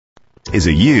is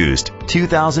a used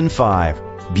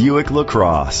 2005 Buick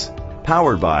LaCrosse,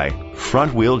 powered by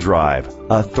front-wheel drive,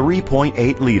 a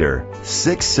 3.8-liter,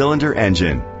 6-cylinder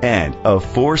engine, and a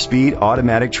 4-speed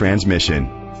automatic transmission.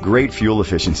 Great fuel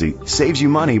efficiency saves you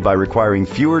money by requiring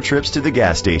fewer trips to the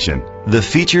gas station. The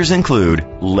features include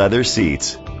leather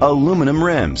seats, aluminum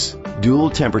rims, dual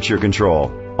temperature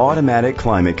control, automatic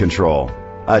climate control,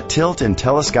 a tilt and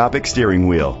telescopic steering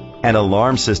wheel, an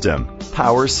alarm system,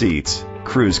 power seats,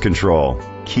 cruise control,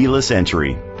 keyless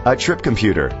entry, a trip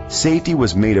computer. Safety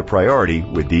was made a priority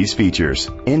with these features: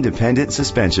 independent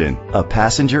suspension, a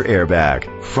passenger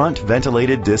airbag, front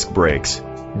ventilated disc brakes,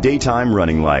 daytime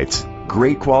running lights.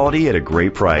 Great quality at a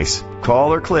great price.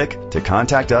 Call or click to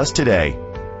contact us today.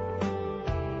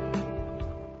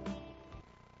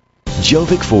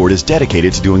 Gjovik Ford is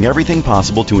dedicated to doing everything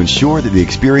possible to ensure that the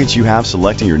experience you have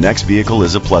selecting your next vehicle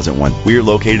is a pleasant one. We are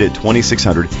located at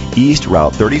 2600 East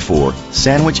Route 34,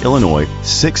 Sandwich, Illinois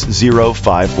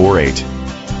 60548.